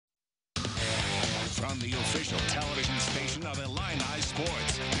the official television station of Illini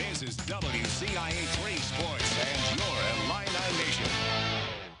Sports. This is WCIA 3 Sports and your Illini Nation.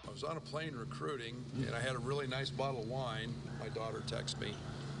 I was on a plane recruiting, and I had a really nice bottle of wine. My daughter texted me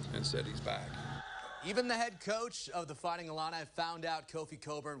and said he's back. Even the head coach of the Fighting Illini found out Kofi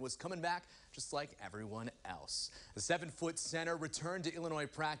Cockburn was coming back just like everyone else. The 7-foot center returned to Illinois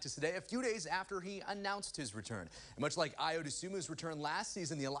practice today, a few days after he announced his return. And much like Ayo Dosunmu's return last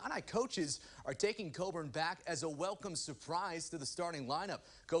season, the Illini coaches are taking Cockburn back as a welcome surprise to the starting lineup.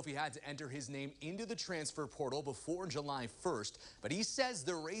 Kofi had to enter his name into the transfer portal before July 1st, but he says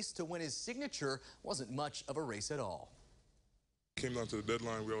the race to win his signature wasn't much of a race at all. Came down to the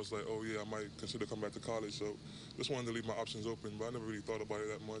deadline where I was like, oh yeah, I might consider coming back to college. So just wanted to leave my options open, but I never really thought about it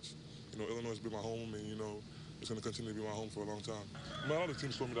that much. You know, Illinois has been my home, and you know, it's going to continue to be my home for a long time. I mean, all the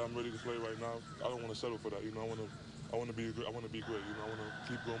teams told me that I'm ready to play right now. I don't want to settle for that. You know, I want to be great. You know, I want to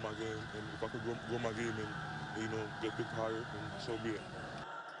keep growing my game, and if I could grow my game and you know get picked higher, then so be it.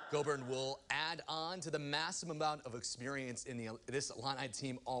 Cockburn will add on to the massive amount of experience in this Illini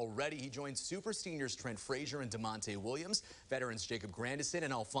team already. He joins super seniors Trent Frazier and DeMonte Williams, veterans Jacob Grandison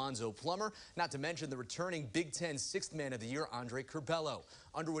and Alfonso Plummer, not to mention the returning Big Ten Sixth Man of the Year, Andre Curbelo.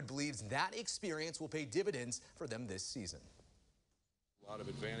 Underwood believes that experience will pay dividends for them this season. A lot of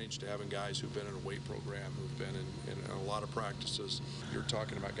advantage to having guys who've been in a weight program, who've been in a lot of practices. You're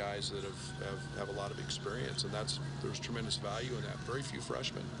talking about guys that have a lot of experience, and there's tremendous value in that. Very few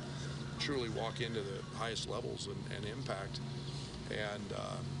freshmen truly walk into the highest levels and impact, and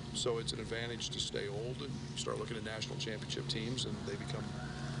so it's an advantage to stay old and start looking at national championship teams, and they become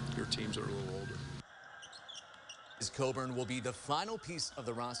your teams that are a little older. Cockburn will be the final piece of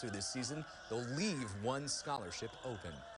the roster this season. They'll leave one scholarship open.